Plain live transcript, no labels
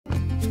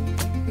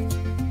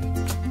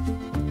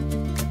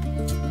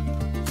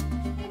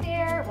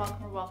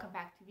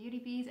Beauty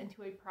Bees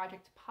into a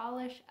Project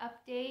Polish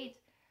update.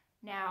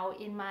 Now,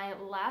 in my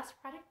last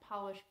Project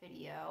Polish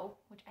video,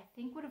 which I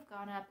think would have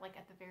gone up like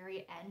at the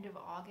very end of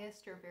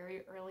August or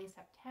very early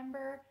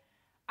September,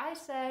 I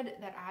said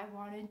that I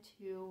wanted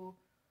to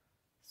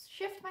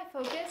shift my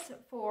focus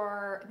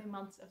for the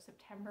months of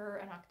September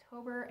and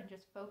October and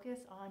just focus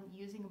on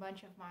using a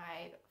bunch of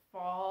my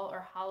fall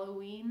or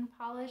Halloween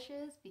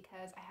polishes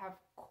because I have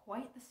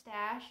quite the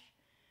stash.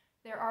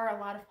 There are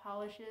a lot of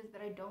polishes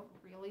that I don't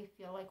really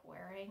feel like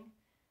wearing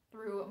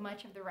through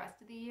much of the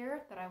rest of the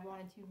year that I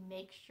wanted to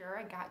make sure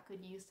I got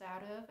good use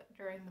out of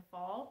during the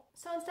fall.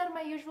 So instead of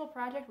my usual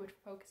project, which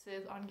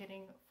focuses on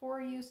getting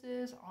 4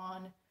 uses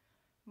on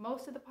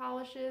most of the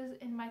polishes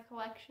in my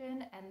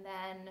collection and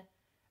then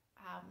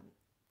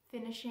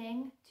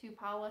finishing 2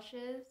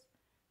 polishes,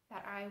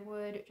 that I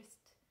would just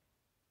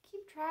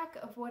keep track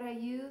of what I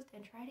used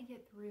and try to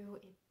get through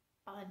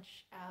a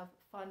bunch of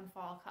fun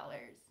fall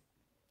colors.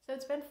 So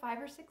it's been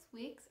 5 or 6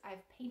 weeks.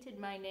 I've painted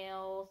my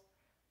nails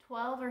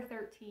 12 or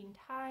 13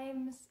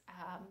 times.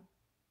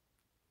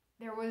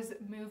 There was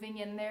moving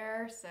in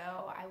there,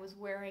 so I was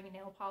wearing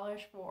nail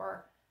polish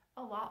for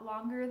a lot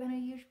longer than I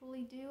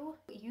usually do.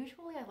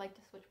 Usually I like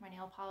to switch my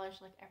nail polish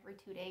like every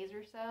 2 days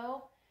or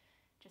so,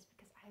 just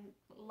because I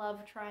love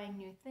trying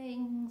new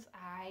things.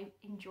 I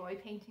enjoy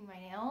painting my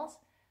nails,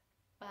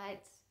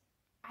 but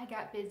I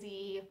got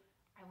busy.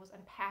 I was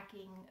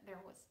unpacking, there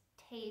was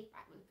tape,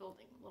 I was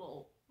building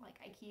little like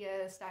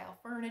IKEA style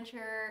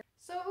furniture.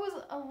 So it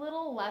was a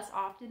little less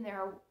often.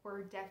 There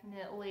were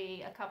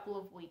definitely a couple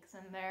of weeks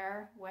in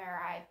there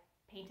where I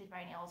painted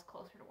my nails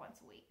closer to once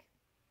a week.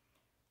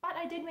 But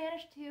I did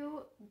manage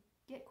to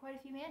get quite a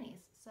few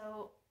manis,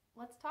 so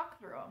let's talk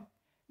through them.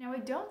 Now, I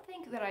don't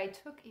think that I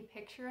took a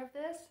picture of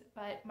this,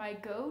 but my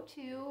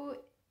go-to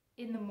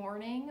in the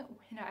morning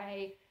when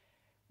I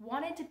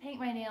wanted to paint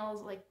my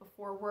nails like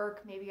before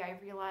work, maybe I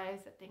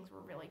realized that things were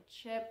really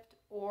chipped,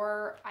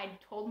 or I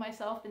told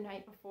myself the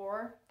night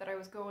before that I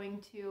was going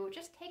to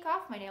just take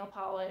off my nail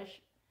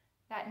polish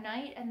that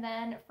night, and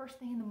then first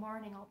thing in the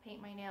morning I'll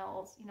paint my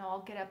nails. You know,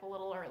 I'll get up a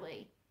little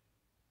early.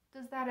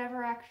 Does that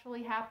ever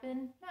actually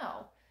happen?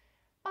 No.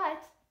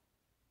 But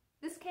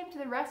this came to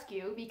the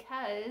rescue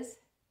because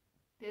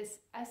this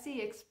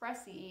Essie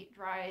Expressi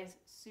dries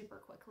super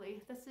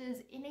quickly. This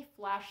is in a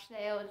flash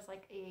sale. It's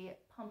like a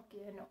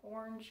pumpkin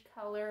orange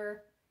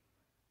color.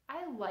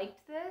 I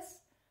liked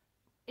this.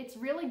 It's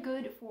really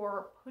good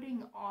for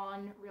putting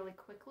on really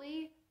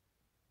quickly,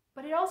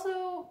 but it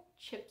also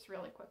chips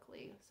really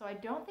quickly. So I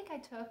don't think I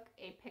took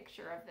a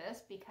picture of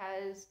this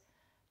because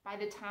by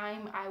the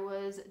time I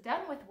was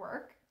done with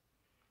work,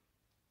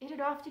 it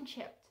had often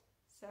chipped.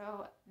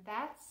 So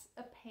that's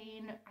a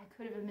pain. I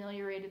could have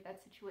ameliorated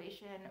that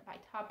situation by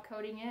top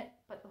coating it,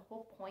 but the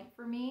whole point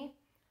for me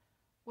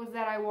was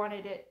that I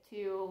wanted it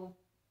to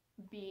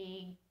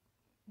be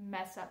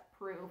mess up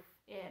proof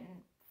in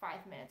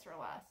 5 minutes or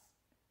less.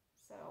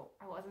 So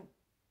I wasn't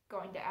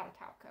going to add a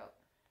top coat.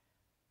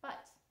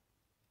 But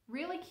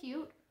really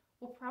cute.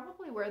 We'll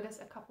probably wear this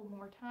a couple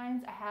more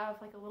times. I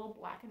have like a little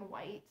black and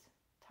white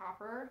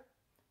topper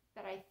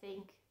that I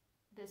think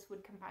this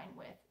would combine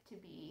with to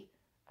be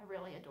a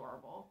really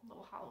adorable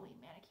little Halloween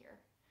manicure.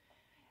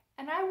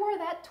 And I wore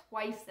that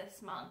twice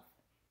this month.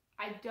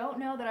 I don't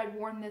know that I'd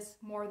worn this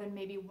more than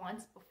maybe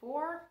once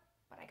before,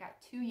 but I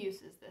got 2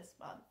 uses this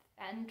month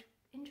and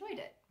enjoyed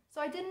it.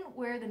 So I didn't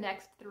wear the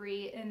next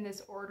 3 in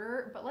this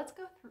order, but let's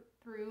go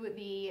through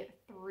the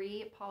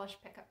 3 polish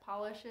pickup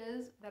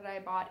polishes that I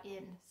bought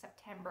in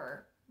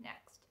September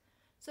next.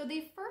 So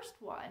the first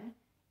one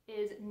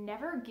is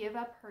Never Give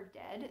Up Her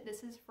Dead.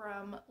 This is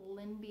from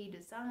Linby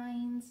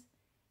Designs,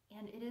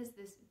 and it is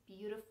this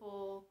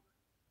beautiful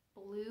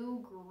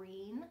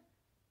blue-green.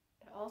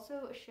 It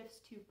also shifts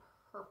to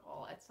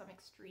purple at some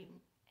extreme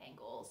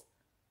angles.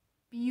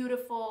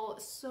 Beautiful,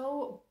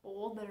 so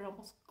bold that it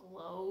almost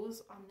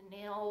glows on the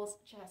nails.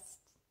 Just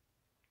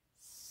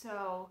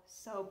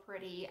so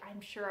pretty.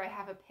 I'm sure I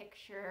have a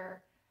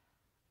picture.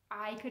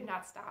 I could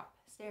not stop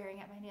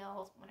staring at my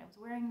nails when I was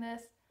wearing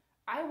this.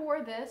 I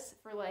wore this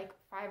for like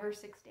 5 or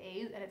 6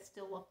 days and it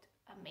still looked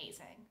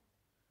amazing.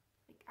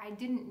 Like, I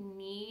didn't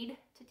need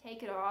to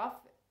take it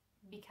off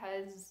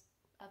because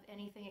of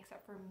anything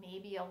except for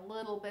maybe a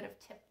little bit of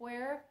tip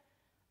wear.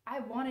 I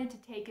wanted to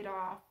take it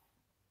off,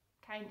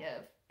 kind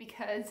of,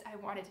 because I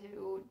wanted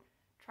to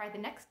try the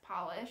next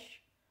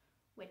polish,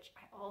 which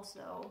I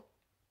also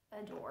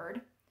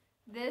adored.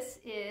 This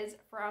is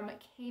from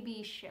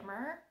KB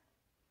Shimmer,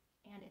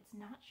 and it's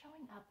not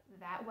showing up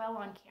that well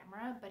on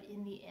camera, but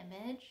in the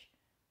image,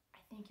 I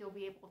think you'll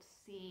be able to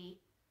see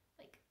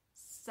like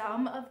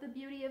some of the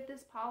beauty of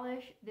this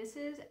polish. This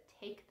is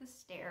Take the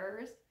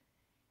Stairs,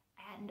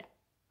 and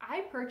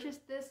I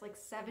purchased this like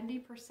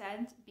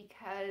 70%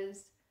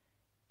 because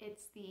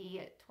it's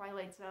the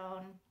Twilight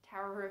Zone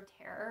Tower of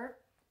Terror.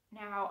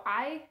 Now,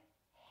 I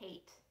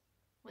hate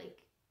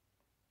like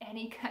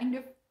any kind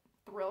of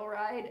thrill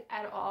ride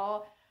at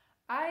all.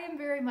 I am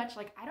very much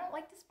like, I don't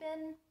like to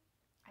spin,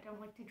 I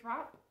don't like to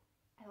drop,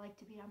 I like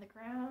to be on the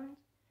ground.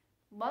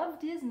 Love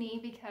Disney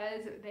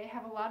because they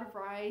have a lot of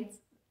rides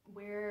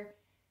where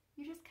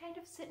you just kind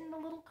of sit in a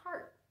little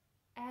cart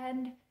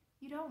and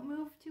you don't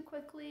move too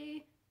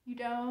quickly, you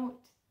don't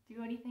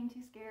do anything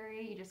too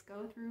scary, you just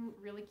go through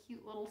really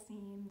cute little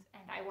scenes,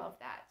 and I love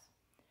that.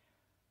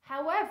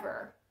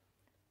 However,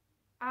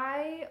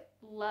 I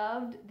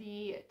loved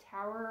the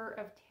Tower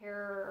of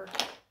Terror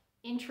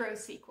intro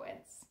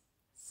sequence.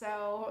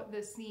 So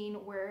the scene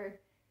where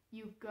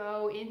you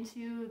go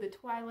into the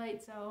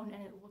Twilight Zone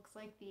and it looks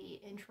like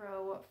the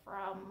intro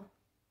from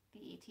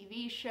the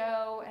TV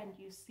show, and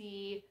you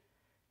see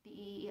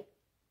the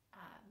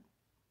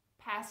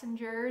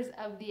passengers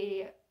of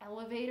the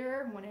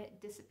elevator when it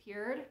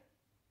disappeared.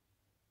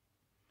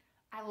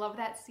 I love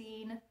that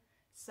scene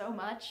so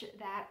much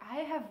that I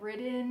have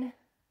ridden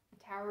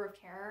the Tower of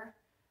Terror,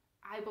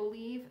 I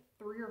believe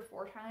 3 or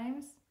 4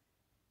 times,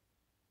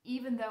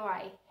 even though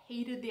I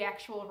hated the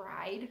actual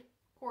ride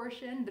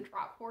portion, the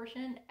drop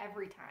portion,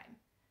 every time.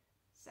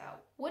 So,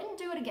 wouldn't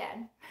do it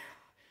again.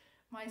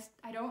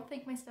 I don't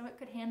think my stomach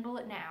could handle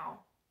it now,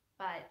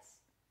 but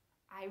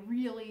I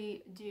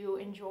really do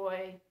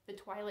enjoy the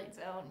Twilight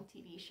Zone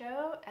TV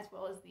show as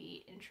well as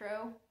the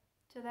intro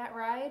to that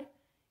ride,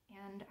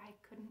 and I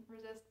couldn't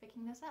resist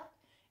picking this up.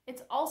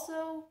 It's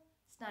also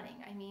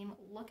stunning. I mean,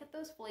 look at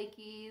those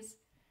flakies.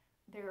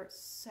 They're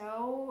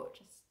so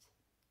just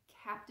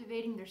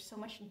captivating. There's so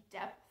much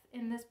depth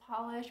in this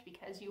polish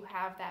because you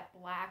have that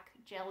black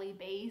jelly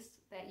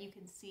base that you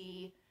can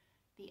see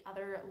the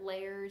other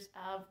layers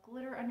of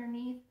glitter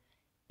underneath.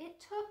 It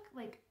took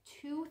like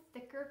 2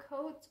 thicker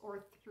coats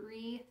or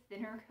 3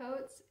 thinner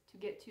coats to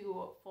get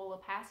to full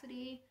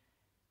opacity,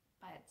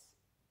 but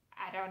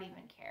I don't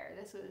even care.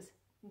 This was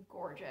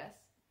gorgeous.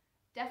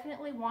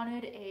 Definitely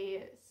wanted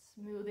a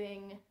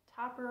smoothing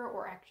topper,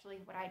 or actually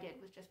what I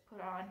did was just put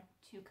on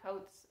 2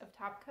 coats of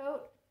top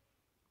coat,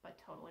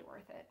 but totally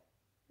worth it.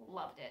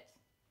 Loved it.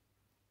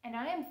 And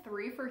I am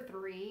 3 for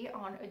 3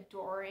 on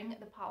adoring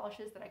the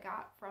polishes that I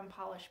got from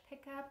Polish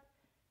Pickup,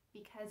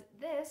 because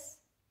this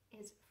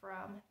is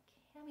from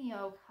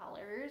Cameo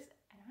Colors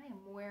and I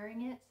am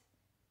wearing it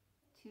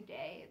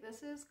today.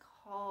 This is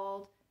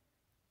called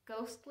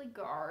Ghostly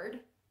Guard,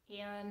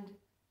 and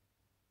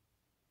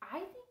I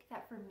think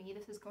that for me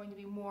this is going to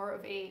be more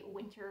of a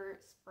winter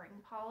spring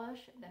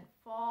polish than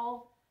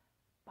fall,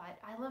 but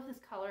I love this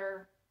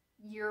color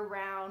year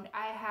round.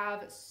 I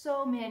have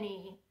so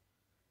many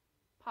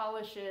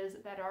polishes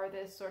that are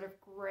this sort of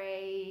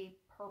gray,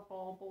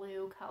 purple,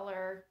 blue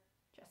color.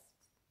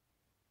 Just,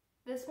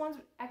 this one's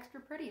extra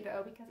pretty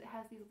though because it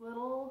has these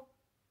little,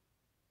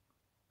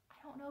 I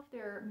don't know if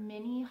they're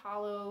mini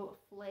hollow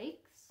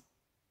flakes.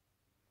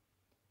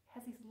 It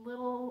has these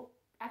little,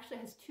 actually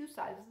it has 2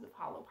 sizes of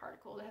hollow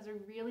particles. It has a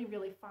really,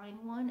 really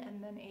fine one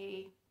and then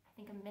I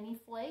think a mini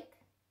flake.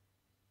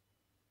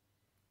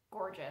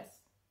 Gorgeous.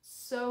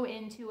 So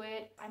into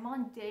it. I'm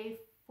on day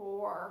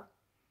 4,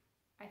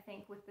 I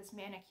think, with this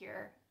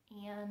manicure,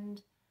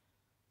 and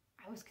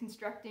I was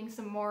constructing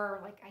some more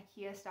like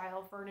IKEA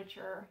style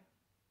furniture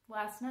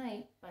last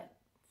night, but it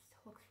still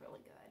looks really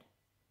good.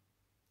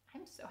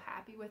 I'm so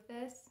happy with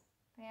this,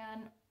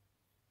 and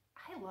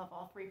I love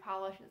all 3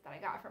 polishes that I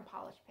got from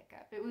Polish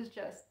Pickup. It was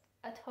just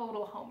a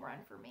total home run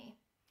for me.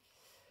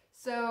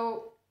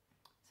 So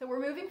we're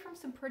moving from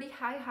some pretty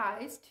high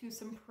highs to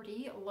some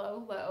pretty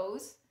low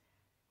lows.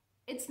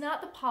 It's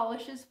not the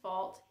polish's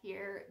fault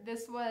here.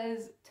 This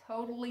was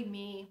totally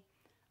me.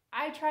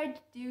 I tried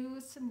to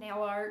do some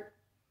nail art,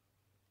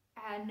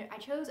 and I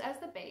chose as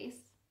the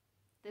base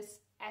this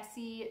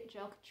Essie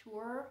Gel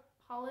Couture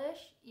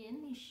polish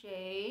in the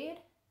shade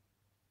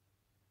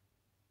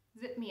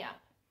Zip Me Up.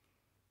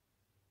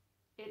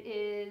 It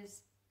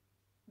is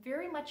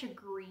very much a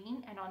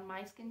green, and on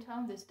my skin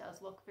tone this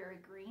does look very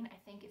green. I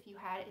think if you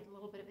had a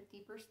little bit of a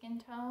deeper skin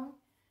tone,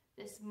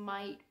 this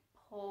might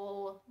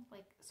pull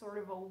like sort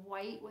of a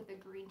white with a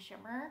green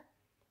shimmer.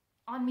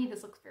 On me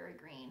this looks very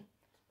green,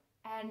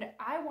 and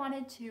I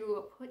wanted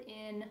to put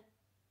in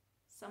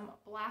some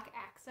black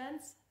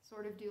accents,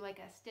 sort of do like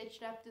a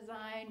stitched up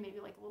design, maybe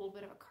like a little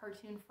bit of a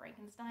cartoon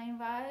Frankenstein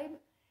vibe,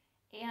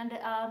 and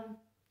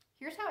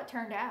here's how it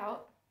turned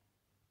out.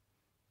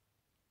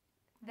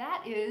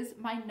 That is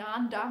my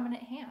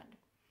non-dominant hand.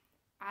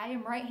 I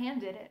am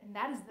right-handed, and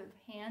that is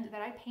the hand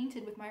that I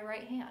painted with my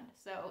right hand.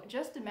 So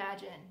just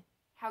imagine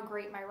how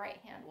great my right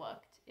hand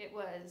looked. It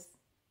was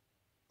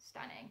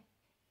stunning.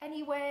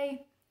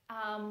 Anyway,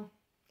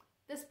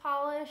 this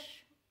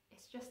polish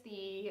is just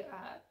the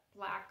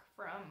black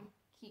from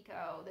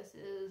Kiko. This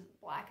is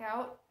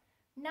Blackout.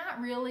 Not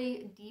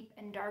really deep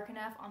and dark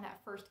enough on that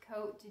first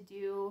coat to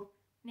do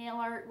nail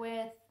art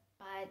with,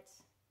 but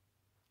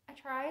I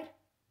tried.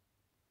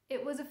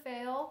 It was a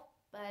fail,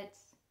 but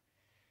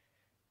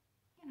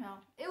you know,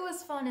 it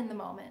was fun in the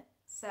moment.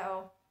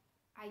 So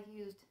I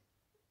used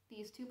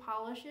these 2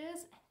 polishes,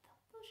 and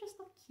those just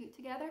look cute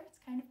together. It's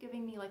kind of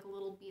giving me like a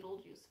little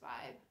Beetlejuice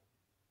vibe.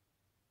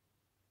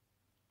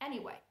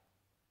 Anyway,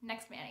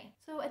 next mani.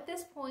 So at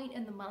this point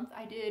in the month,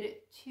 I did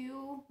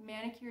 2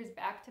 manicures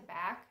back to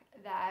back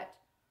that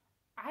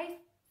I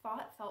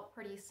thought felt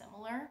pretty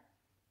similar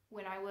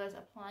when I was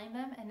applying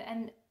them,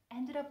 and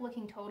ended up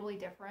looking totally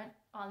different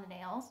on the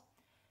nails.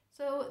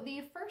 So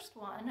the first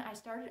one, I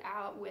started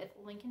out with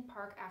Linkin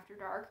Park After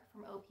Dark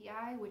from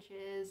OPI, which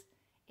is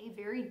a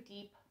very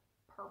deep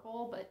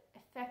purple, but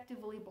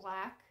effectively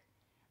black.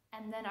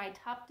 And then I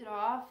topped it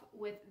off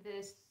with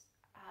this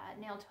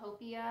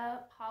Nailtopia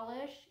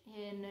polish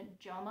in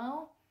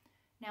Jomo.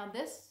 Now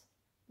this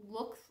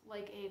looks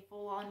like a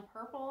full-on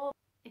purple.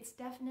 It's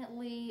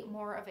definitely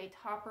more of a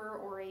topper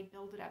or a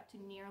build it up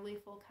to nearly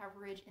full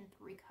coverage in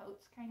 3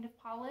 coats kind of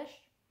polish.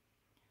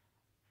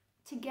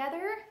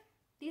 Together,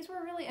 these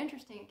were really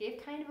interesting. It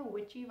gave kind of a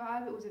witchy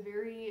vibe. It was a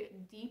very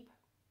deep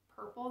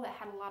purple that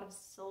had a lot of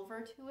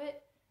silver to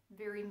it,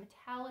 very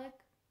metallic.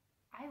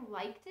 I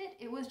liked it.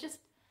 It was just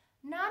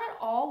not at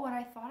all what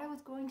I thought I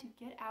was going to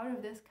get out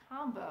of this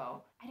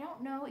combo. I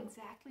don't know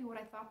exactly what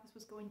I thought this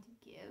was going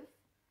to give.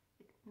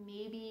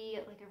 Maybe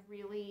like a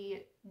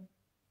really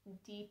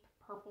deep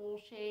purple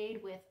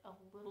shade with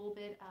a little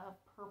bit of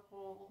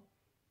purple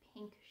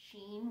pink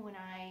sheen when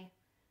I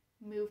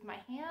moved my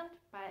hand,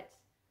 but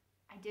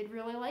I did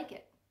really like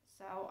it.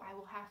 So I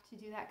will have to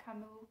do that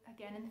combo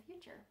again in the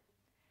future.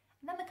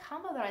 And then the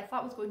combo that I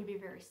thought was going to be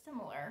very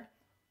similar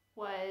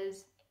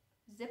was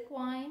Zip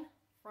Wine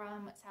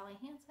from Sally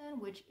Hansen,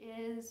 which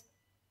is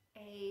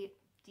a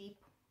deep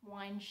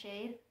wine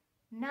shade.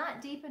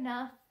 Not deep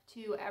enough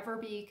to ever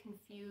be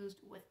confused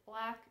with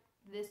black.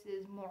 This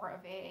is more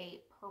of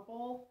a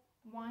purple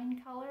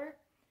wine color.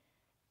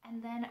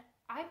 And then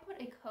I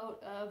put a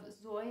coat of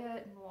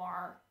Zoya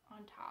Noir on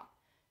top.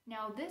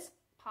 Now this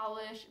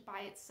polish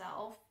by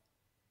itself,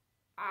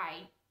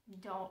 I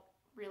don't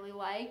really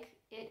like.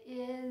 It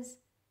is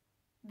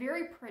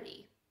very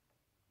pretty,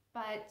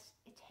 but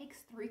it takes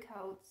 3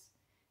 coats.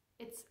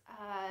 It's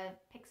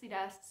pixie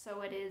dust,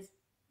 so it is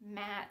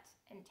matte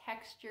and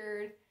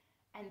textured,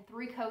 and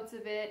 3 coats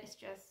of it is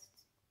just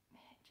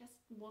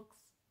looks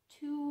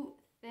too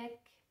thick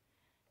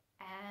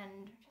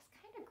and just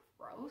kind of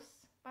gross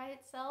by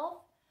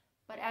itself.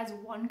 But as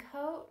 1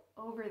 coat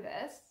over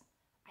this,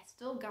 I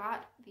still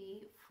got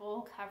the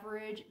full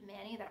coverage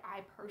mani that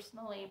I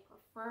personally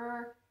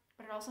prefer,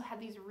 but it also had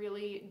these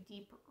really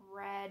deep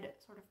red,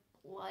 sort of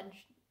blood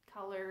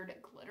colored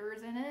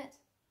glitters in it.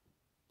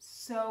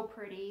 So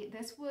pretty.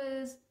 This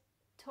was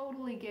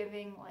totally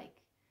giving like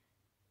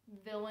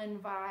villain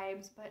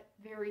vibes, but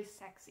very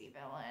sexy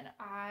villain.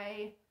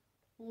 I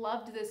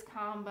loved this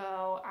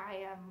combo. I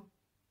am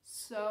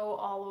so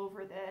all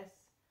over this.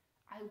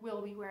 I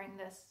will be wearing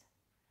this.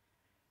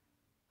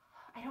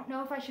 I don't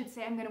know if I should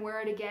say I'm going to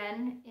wear it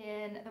again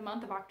in the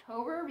month of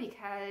October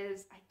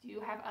because I do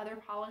have other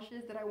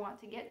polishes that I want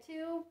to get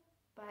to,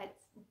 but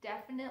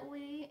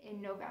definitely in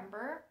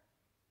November.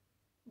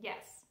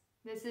 Yes,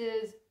 this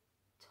is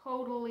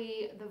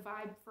totally the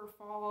vibe for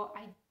fall.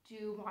 I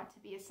do want to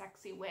be a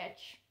sexy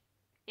witch.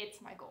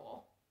 It's my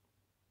goal.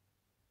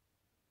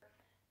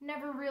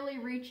 Never really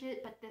reach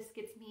it, but this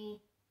gets me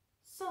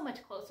so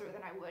much closer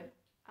than I would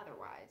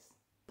otherwise.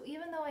 So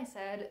even though I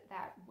said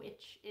that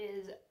witch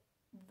is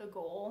the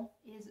goal,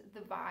 is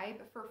the vibe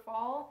for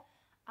fall,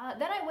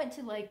 then I went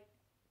to like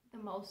the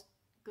most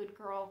good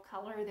girl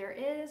color there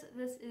is.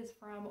 This is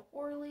from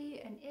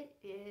Orly and it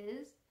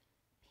is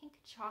pink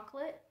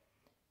chocolate.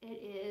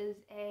 It is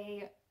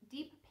a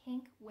deep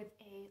pink with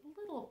a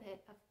little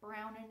bit of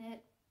brown in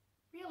it.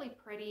 Really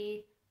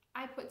pretty.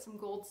 I put some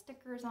gold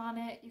stickers on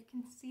it. You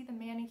can see the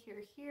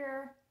manicure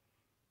here.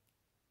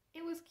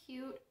 It was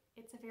cute.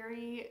 It's a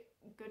very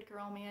good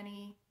girl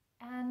mani,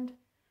 and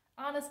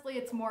honestly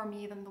it's more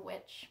me than the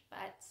witch,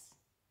 but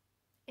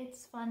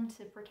it's fun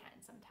to pretend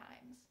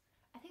sometimes.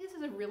 I think this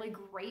is a really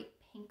great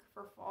pink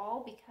for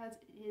fall because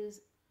it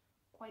is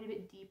quite a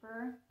bit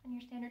deeper than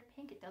your standard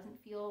pink. It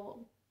doesn't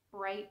feel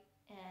bright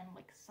and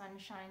like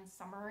sunshine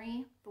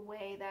summery the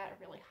way that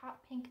a really hot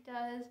pink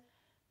does,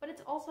 but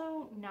it's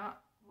also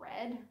not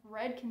red.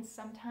 Red can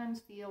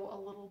sometimes feel a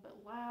little bit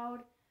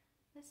loud.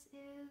 This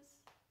is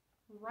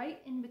right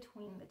in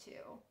between the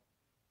two,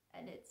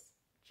 and it's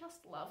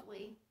just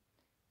lovely.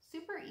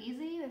 Super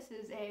easy. This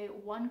is a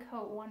 1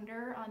 coat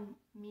wonder on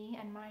me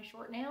and my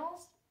short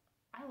nails.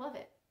 I love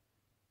it.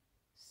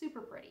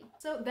 Super pretty.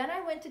 So then I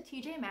went to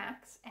TJ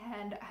Maxx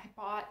and I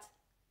bought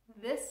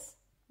this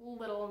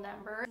little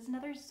number. This is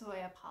another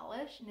Zoya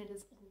polish and it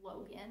is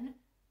Logan.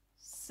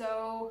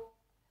 So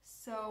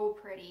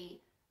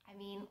pretty. I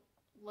mean,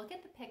 look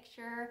at the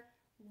picture,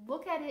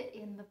 look at it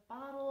in the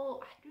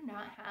bottle. I do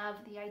not have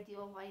the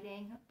ideal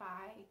lighting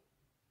by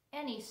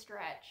any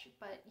stretch,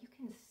 but you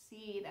can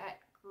see that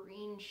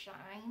green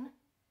shine.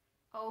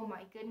 Oh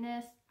my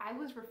goodness. I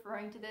was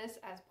referring to this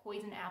as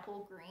poison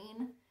apple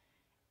green.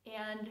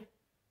 And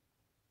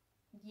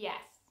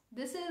yes,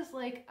 this is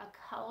like a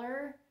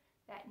color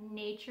that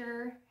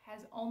nature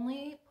has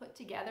only put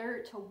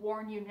together to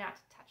warn you not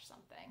to touch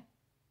something.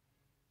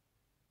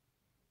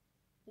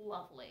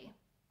 Lovely.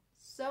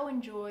 So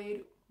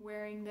enjoyed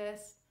wearing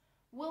this.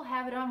 Will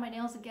have it on my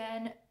nails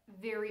again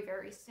very,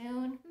 very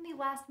soon. And the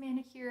last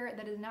manicure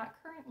that is not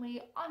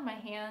currently on my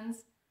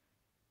hands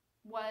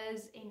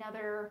was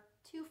another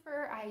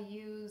twofer. I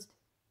used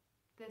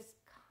this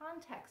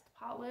Context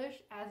Polish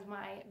as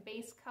my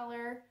base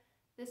color.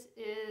 This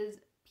is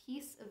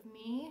Piece of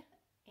Me,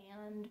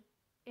 and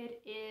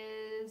it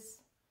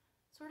is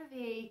sort of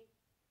a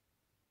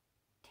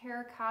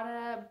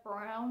terracotta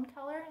brown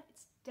color.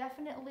 It's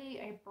definitely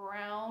a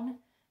brown,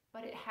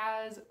 but it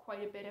has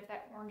quite a bit of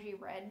that orangey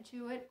red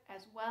to it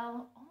as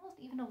well. Almost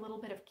even a little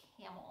bit of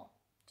camel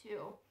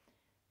too.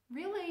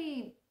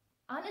 Really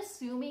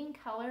unassuming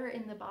color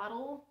in the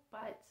bottle,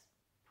 but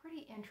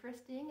pretty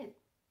interesting.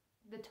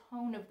 The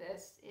tone of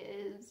this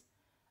is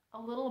a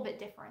little bit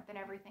different than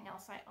everything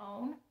else I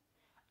own.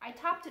 I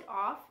topped it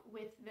off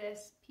with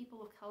this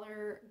People of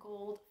Color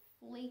Gold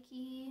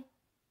Flaky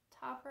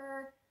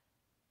topper.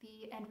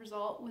 The end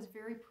result was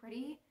very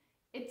pretty.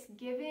 It's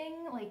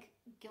giving like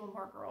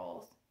Gilmore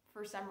Girls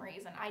for some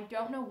reason. I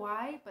don't know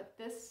why, but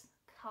this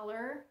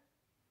color,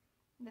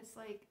 this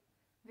like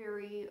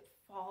very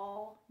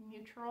fall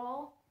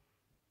neutral,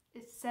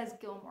 it says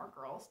Gilmore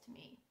Girls to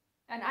me.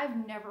 And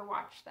I've never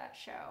watched that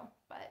show,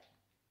 but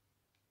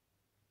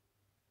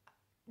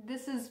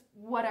this is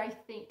what I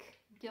think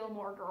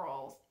Gilmore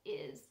Girls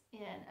is in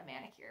a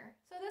manicure.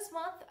 So this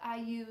month I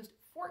used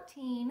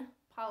 14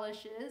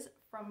 polishes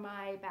from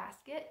my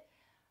basket.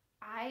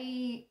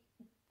 I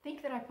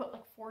think that I put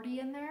like 40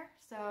 in there,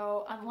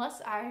 so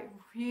unless I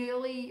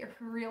really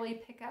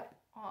pick up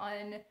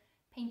on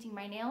painting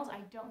my nails,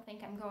 I don't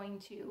think I'm going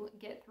to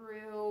get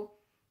through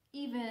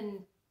even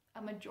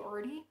a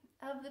majority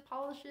of the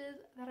polishes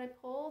that I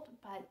pulled,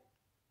 but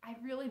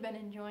I've really been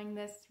enjoying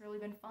this. It's really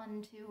been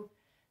fun to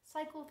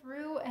cycle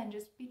through and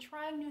just be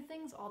trying new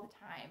things all the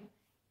time.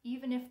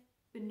 Even if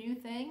the new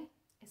thing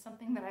is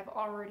something that I've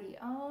already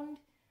owned,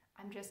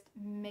 I'm just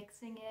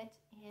mixing it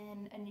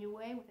in a new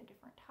way with a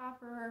different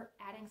topper,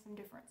 adding some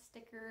different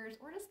stickers,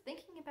 or just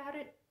thinking about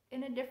it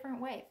in a different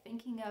way,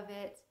 thinking of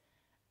it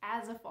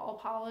as a fall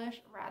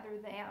polish rather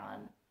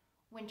than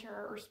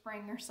winter or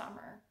spring or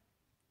summer.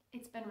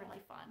 It's been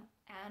really fun,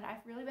 and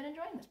I've really been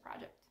enjoying this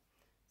project.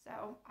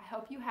 So I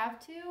hope you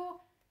have too.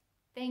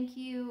 Thank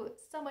you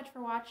so much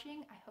for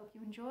watching. I hope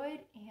you enjoyed,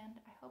 and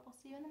I hope I'll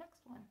see you in the next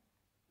one.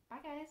 Bye,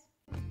 guys.